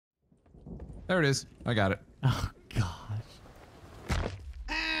There it is. I got it. Oh, gosh.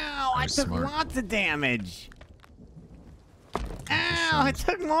 Ow, I took smart. lots of damage. Ow, I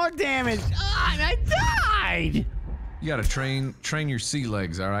took more damage. Ah, and I died. You gotta train your sea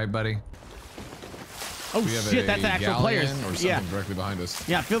legs, all right, buddy? Oh, We have shit, a that's actual galleon players. or something directly behind us.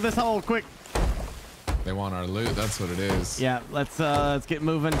 Yeah, fill this hole quick. They want our loot. That's what it is. Yeah, let's get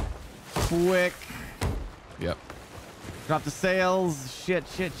moving. Quick. Yep. Drop the sails. Shit.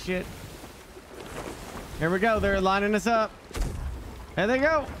 Here we go. They're lining us up. There they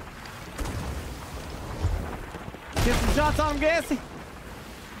go. Get some shots on them, Gassy.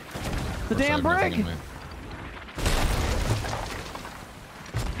 The damn brig.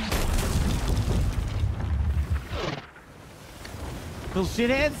 Little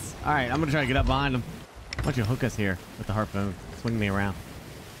shitheads. All right, I'm gonna try to get up behind them. Why don't you hook us here with the harpoon? Swing me around.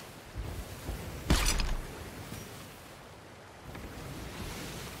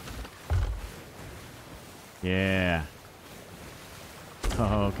 Yeah.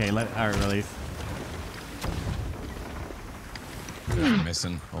 Oh, okay. All right, release.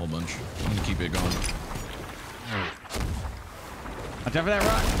 Missing a whole bunch. I'm gonna keep it going. Watch out for that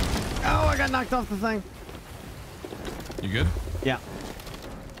rock. Oh, I got knocked off the thing. You good? Yeah.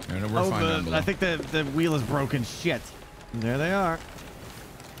 No, we're fine down below. I think the wheel is broken. Shit. There they are.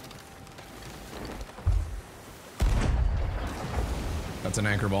 That's an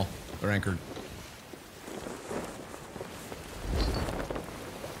anchor ball. They're anchored.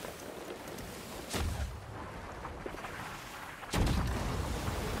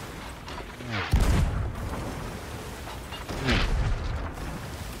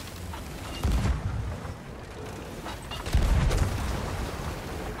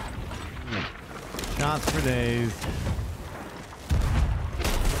 Shots for days.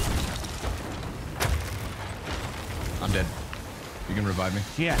 I'm dead. You can revive me.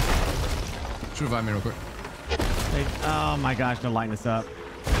 Yeah. Should revive me real quick. Oh my gosh, they're lighting us up.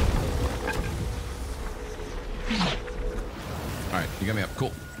 All right, you got me up.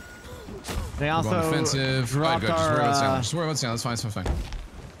 Cool. They We're also going offensive. dropped Just worry about sound. our. Just worry about sound. That's fine. That's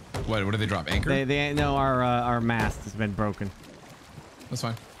fine. What did they drop? Anchor? They know our mast has been broken. That's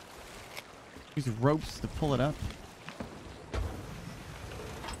fine. Use ropes to pull it up.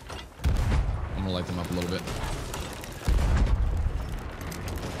 I'm gonna light them up a little bit.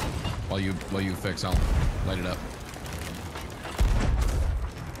 While you fix, I'll light it up.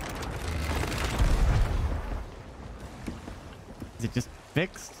 Is it just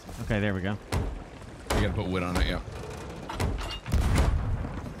fixed? Okay, there we go. You gotta put wood on it, yeah.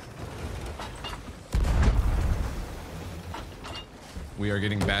 We are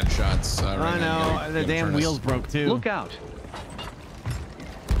getting bad shots. Right I now. know. The damn wheels broke too. Look out.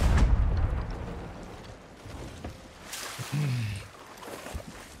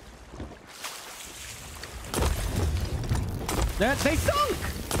 They sunk.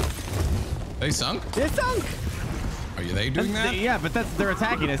 They sunk? They sunk. Are they doing that? Yeah, but they're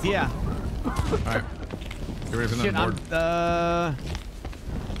attacking us. Yeah. All right. Get ready for Shit, another board.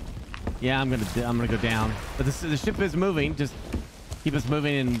 Yeah, I'm gonna go down. But the ship is moving. Just keep us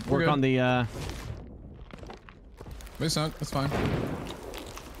moving and work on the. They sunk. That's fine.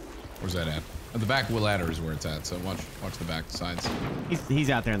 Where's that at? At the back ladder is where it's at. So watch the back sides. He's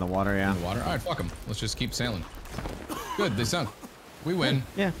out there in the water. Yeah. In the water. All right, fuck them. Let's just keep sailing. Good. They sunk. We win.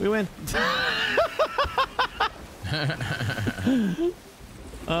 Yeah, we win.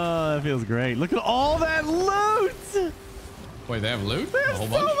 Oh, that feels great. Look at all that loot. Wait, they have loot? There's A whole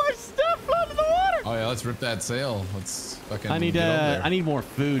so bunch? much stuff floating in the water. Oh yeah, let's rip that sail. Let's fucking. I need get over there. I need more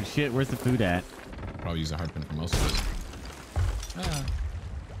food. Shit, where's the food at? Probably use a harpoon for most of it.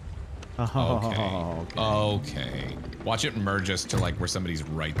 Oh, Okay. Okay. Watch it merge us to like where somebody's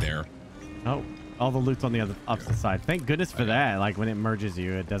right there. Oh, all the loot's on the other opposite side. Thank goodness for that. Like when it merges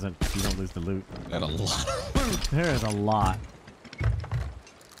you, you don't lose the loot. That a lot. There is a lot.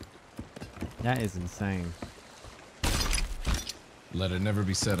 That is insane. Let it never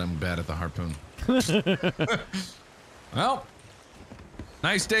be said I'm bad at the harpoon. Well,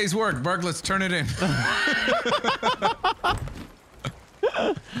 nice day's work, Burke. Let's turn it in.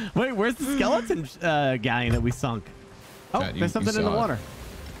 Wait, where's the skeleton galleon that we sunk? Oh, Chat, there's something in the saw it. water.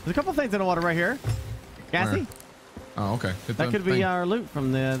 There's a couple things in the water right here. Gassy? Where? Oh, okay. Hit That the could be thing. our loot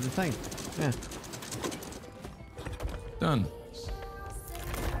from the thing. Yeah. Done.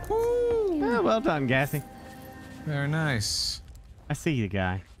 Yeah, well done, Gassy. Very nice. I see you,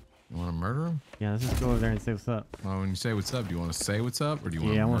 guy. You want to murder him? Yeah, let's just go over there and say what's up. Well, when you say what's up, do you want to say what's up or do you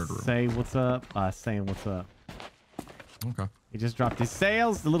want Yeah, I to want murder to him? say what's up. Saying what's up. Okay. He just dropped his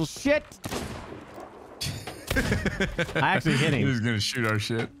sails, the little shit. I actually hit him. He's gonna shoot our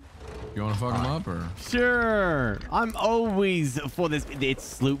shit. You want to fuck him up or? Sure. I'm always for this. It's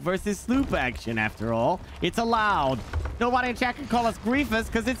sloop versus sloop action after all. It's allowed. Nobody in chat can call us griefers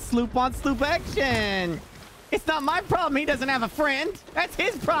because it's sloop on sloop action. It's not my problem he doesn't have a friend. That's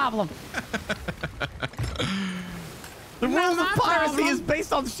his problem. The rules of piracy is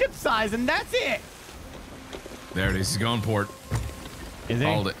based on ship size, and that's it. There it is. He's going port. Is he?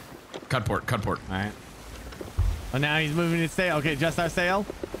 Hold it. Cut port. Cut port. All right. Oh, now he's moving his sail. Okay, just our sail.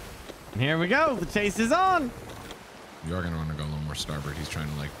 And here we go. The chase is on. You are going to want to go a little more starboard. He's trying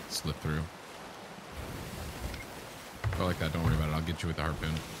to, like, slip through. Go like that. Don't worry about it. I'll get you with the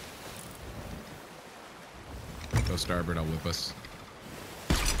harpoon. Go starboard. I'll whip us.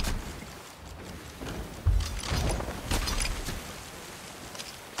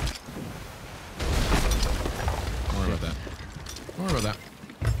 Don't worry about that. Don't worry about that.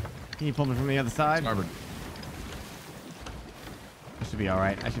 Can you pull me from the other side? Starboard. I should be all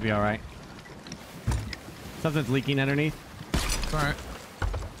right. I should be all right. Something's leaking underneath. It's all right.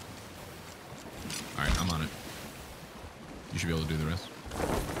 All right, I'm on it. You should be able to do the rest.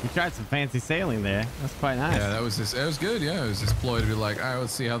 You tried some fancy sailing there. That's quite nice. Yeah, that was this. It was good. Yeah, it was this ploy to be like, all right,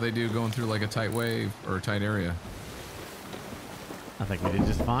 let's see how they do going through like a tight wave or a tight area. I think we did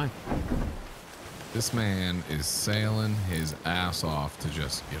just fine. This man is sailing his ass off to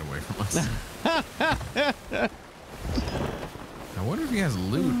just get away from us. I wonder if he has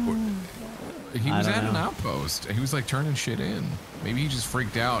loot. He was at an outpost. He was like turning shit in. Maybe he just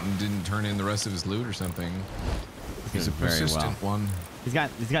freaked out and didn't turn in the rest of his loot or something. He's a persistent one. He's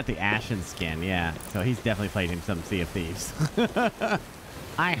got the ashen skin, yeah. So he's definitely played him some Sea of Thieves.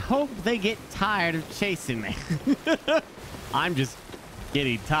 I hope they get tired of chasing me. I'm just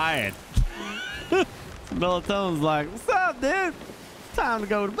getting tired. Melatonin's like, what's up, dude? It's time to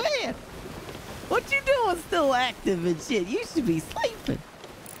go to bed. What you doing still active and shit? You should be sleeping.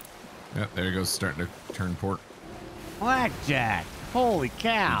 Yep, there he goes, starting to turn port. Blackjack. Holy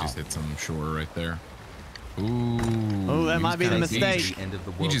cow. He just hit some shore right there. Ooh. Oh, that might be the mistake.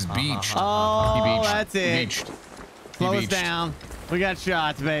 He just beached. Oh, he beached. that's it. He beached. Slow us down. We got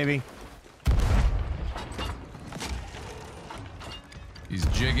shots, baby. He's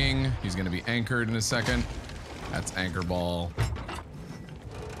jigging. He's going to be anchored in a second. That's anchor ball.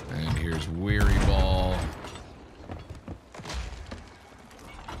 And here's weary ball.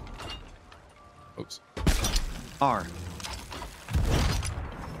 Oops. R.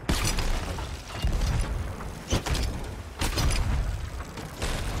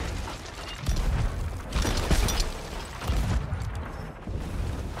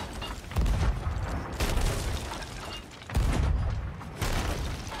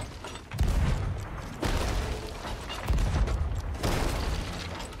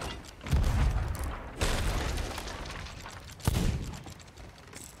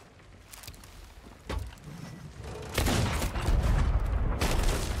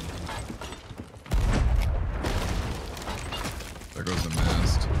 There goes the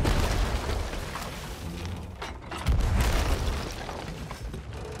mast.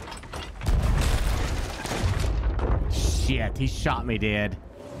 Shit, he shot me dead.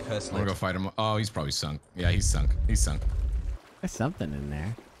 I'm gonna go fight him. Oh, he's probably sunk. Yeah, he's sunk. He's sunk. There's something in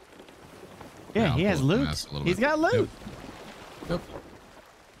there. Yeah, I'll he has pull up the loot. mast a little He's bit. got loot. Yep.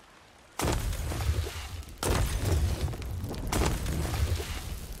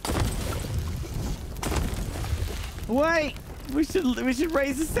 Wait, we should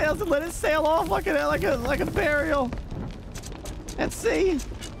raise the sails and let it sail off like a burial. At sea.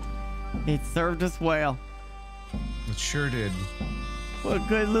 It served us well. It sure did. What a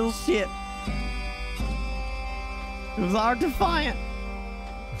good little ship. It was our Defiant.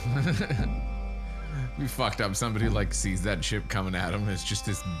 We fucked up. Somebody like sees that ship coming at him. It's just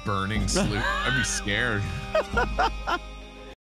this burning sloop. I'd be scared.